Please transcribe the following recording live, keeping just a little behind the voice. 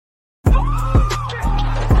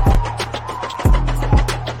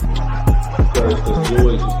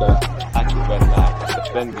active when like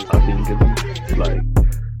defending. I think it's like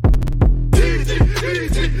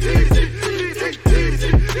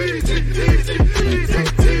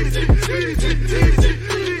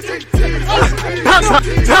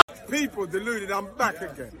people deluded. I'm back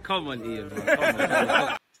again. Come on, Ian. Come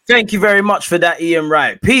on. Thank you very much for that, Ian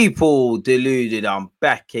Wright. People deluded. I'm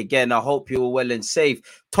back again. I hope you're well and safe.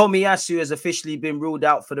 Tomiyasu has officially been ruled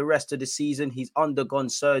out for the rest of the season. He's undergone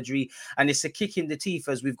surgery, and it's a kick in the teeth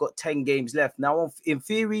as we've got 10 games left. Now, in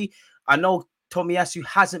theory, I know Tomiyasu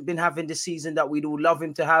hasn't been having the season that we'd all love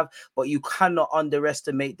him to have, but you cannot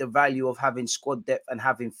underestimate the value of having squad depth and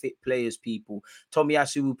having fit players, people.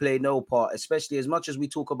 Tomiyasu will play no part, especially as much as we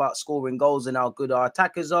talk about scoring goals and how good our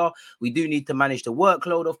attackers are. We do need to manage the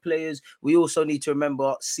workload of players. We also need to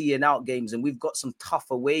remember seeing out games, and we've got some tough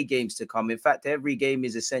away games to come. In fact, every game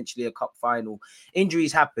is essentially a cup final.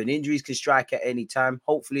 Injuries happen. Injuries can strike at any time.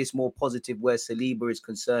 Hopefully, it's more positive where Saliba is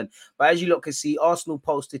concerned. But as you lot can see, Arsenal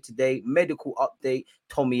posted today, medical update,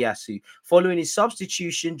 Tomiyasu. Following his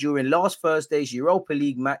substitution during last Thursday's Europa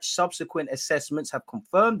League match, subsequent assessments have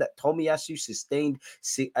confirmed that Tomiyasu sustained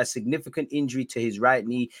a significant injury to his right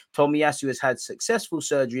knee. Tomiyasu has had successful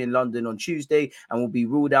surgery in London on Tuesday and will be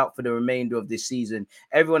ruled out for the remainder of this season.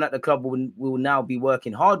 Everyone at the club will now be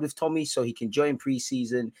working hard with Tommy so he can join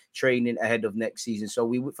pre-season training ahead of next season. So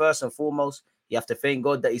we first and foremost, you have to thank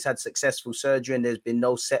God that he's had successful surgery and there's been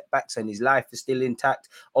no setbacks and his life is still intact.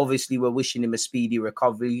 Obviously, we're wishing him a speedy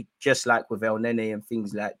recovery, just like with El Nene and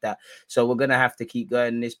things like that. So we're going to have to keep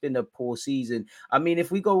going. And it's been a poor season. I mean,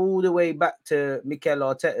 if we go all the way back to Mikel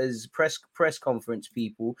Arteta's press conference,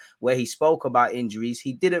 people, where he spoke about injuries,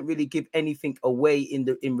 he didn't really give anything away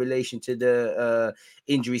in relation to the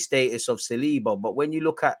injury status of Saliba. But when you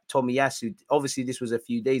look at Tomiyasu, obviously this was a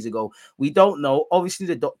few days ago. We don't know. Obviously,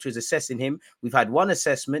 the doctor is assessing him. We've had one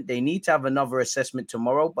assessment. They need to have another assessment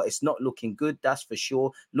tomorrow, but it's not looking good. That's for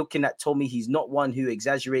sure. Looking at Tommy, he's not one who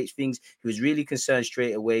exaggerates things. He was really concerned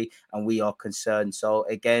straight away, and we are concerned. So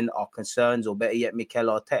again, our concerns, or better yet, Mikel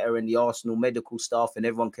Arteta and the Arsenal medical staff and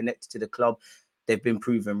everyone connected to the club, they've been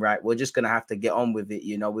proven right. We're just going to have to get on with it.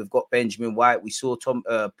 You know, we've got Benjamin White. We saw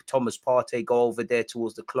Thomas Partey go over there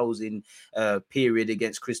towards the closing period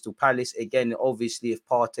against Crystal Palace. Again, obviously, if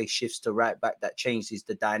Partey shifts to right back, that changes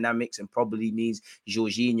the dynamics and probably means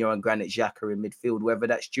Jorginho and Granit Xhaka in midfield. Whether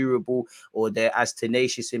that's durable or they're as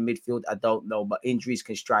tenacious in midfield, I don't know. But injuries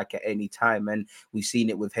can strike at any time. And we've seen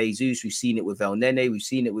it with Jesus. We've seen it with El Nene. We've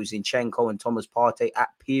seen it with Zinchenko and Thomas Partey at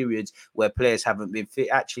periods where players haven't been fit.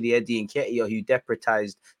 Actually, Eddie Nketiah, who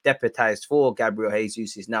deputized for Gabriel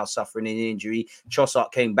Jesus, is now suffering an injury.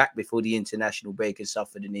 Trossard came back before the international break and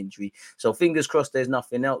suffered an injury. So fingers crossed there's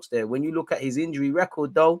nothing else there. When you look at his injury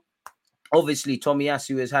record, though, obviously,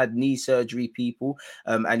 Tomiyasu has had knee surgery, people,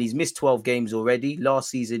 and he's missed 12 games already. Last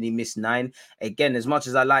season, he missed 9. Again, as much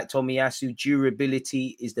as I like Tomiyasu,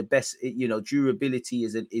 durability is the best. You know, durability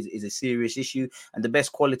is a serious issue, and the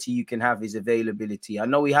best quality you can have is availability. I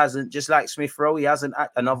know he hasn't, just like Smith Rowe, he hasn't,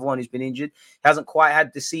 another one who's been injured, he hasn't quite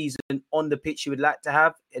had the season on the pitch he would like to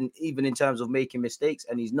have, and even in terms of making mistakes,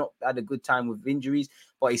 and he's not had a good time with injuries,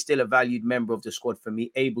 but he's still a valued member of the squad for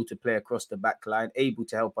me, able to play across the back line, able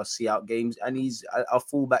to help us see out games. And he's a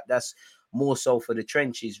fullback that's more so for the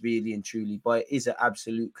trenches, really and truly. But it is an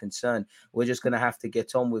absolute concern. We're just going to have to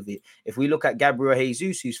get on with it. If we look at Gabriel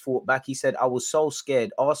Jesus, who's fought back, he said, "I was so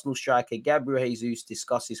scared." Arsenal striker Gabriel Jesus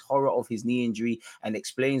discusses horror of his knee injury and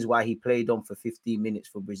explains why he played on for 15 minutes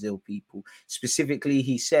for Brazil, people. Specifically,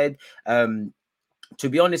 he said, to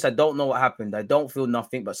be honest, I don't know what happened. I don't feel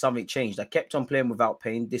nothing, but something changed. I kept on playing without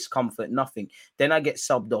pain, discomfort, nothing. Then I get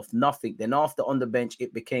subbed off, nothing. Then after on the bench,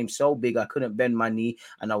 it became so big, I couldn't bend my knee,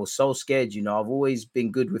 and I was so scared. You know, I've always been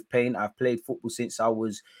good with pain. I've played football since I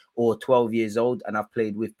was 12 years old, and I've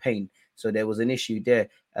played with pain. So there was an issue there.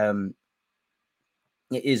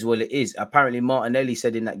 It is what it is. Apparently, Martinelli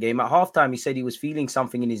said in that game at halftime, he said he was feeling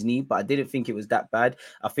something in his knee, but I didn't think it was that bad.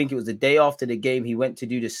 I think it was the day after the game, he went to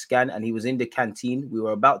do the scan and he was in the canteen. We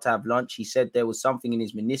were about to have lunch. He said there was something in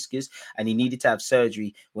his meniscus and he needed to have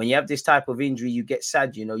surgery. When you have this type of injury, you get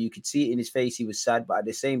sad. You know, you could see it in his face. He was sad, but at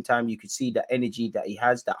the same time, you could see the energy that he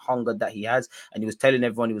has, that hunger that he has. And he was telling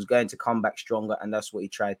everyone he was going to come back stronger. And that's what he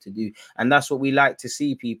tried to do. And that's what we like to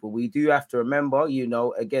see, people. We do have to remember, you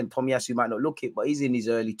know, again, Tomiyasu might not look it, but he's in his his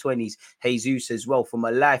early 20s. Jesus as well, from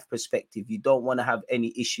a life perspective, you don't want to have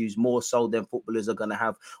any issues more so than footballers are going to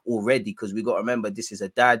have already, because we got to remember, this is a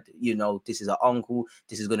dad, you know, this is an uncle,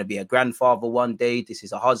 this is going to be a grandfather one day, this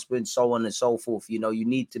is a husband, so on and so forth. You know, you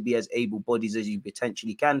need to be as able-bodied as you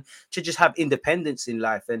potentially can to just have independence in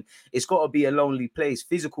life, and it's got to be a lonely place.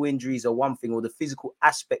 Physical injuries are one thing, or the physical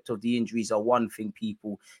aspect of the injuries are one thing,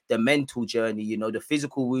 people. The mental journey, you know, the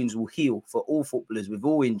physical wounds will heal for all footballers with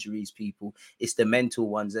all injuries, people. It's the mental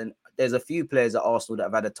ones, and there's a few players at Arsenal that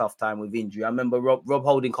have had a tough time with injury. I remember Rob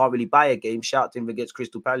Holding can't really buy a game. Shout to him against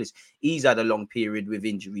Crystal Palace. He's had a long period with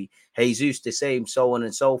injury. Jesus the same, so on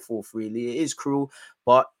and so forth. Really, it is cruel,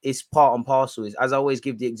 but it's part and parcel. As I always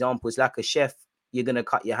give the example, it's like a chef. You're going to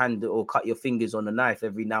cut your hand or cut your fingers on a knife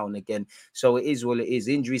every now and again. So it is what it is.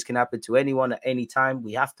 Injuries can happen to anyone at any time.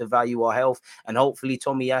 We have to value our health. And hopefully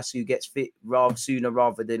Tomiyasu gets fit sooner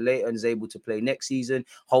rather than later and is able to play next season.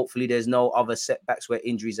 Hopefully there's no other setbacks where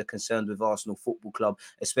injuries are concerned with Arsenal Football Club,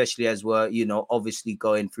 especially as we're, you know, obviously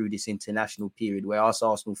going through this international period where us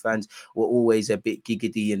Arsenal fans were always a bit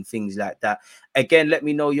giggity and things like that. Again, let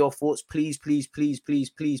me know your thoughts. Please, please, please, please,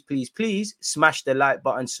 please, please, please smash the like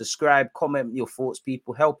button, subscribe, comment your thoughts,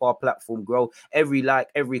 people. Help our platform grow. Every like,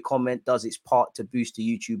 every comment does its part to boost the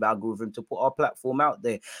YouTube algorithm to put our platform out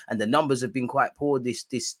there. And the numbers have been quite poor this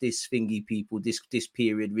thingy, people, this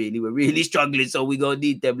period. Really, we're really struggling, so we're gonna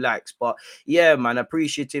need them likes. But yeah, man,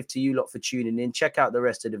 appreciative to you lot for tuning in. Check out the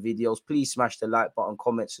rest of the videos. Please smash the like button,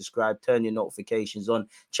 comment, subscribe, turn your notifications on.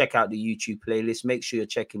 Check out the YouTube playlist. Make sure you're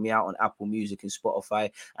checking me out on Apple Music and Spotify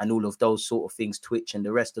and all of those sort of things, Twitch and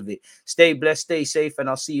the rest of it. Stay blessed, stay safe, and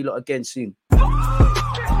I'll see you lot again soon.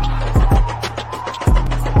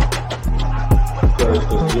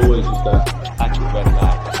 Always just that active red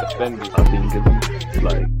light, defending. I think it's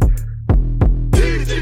like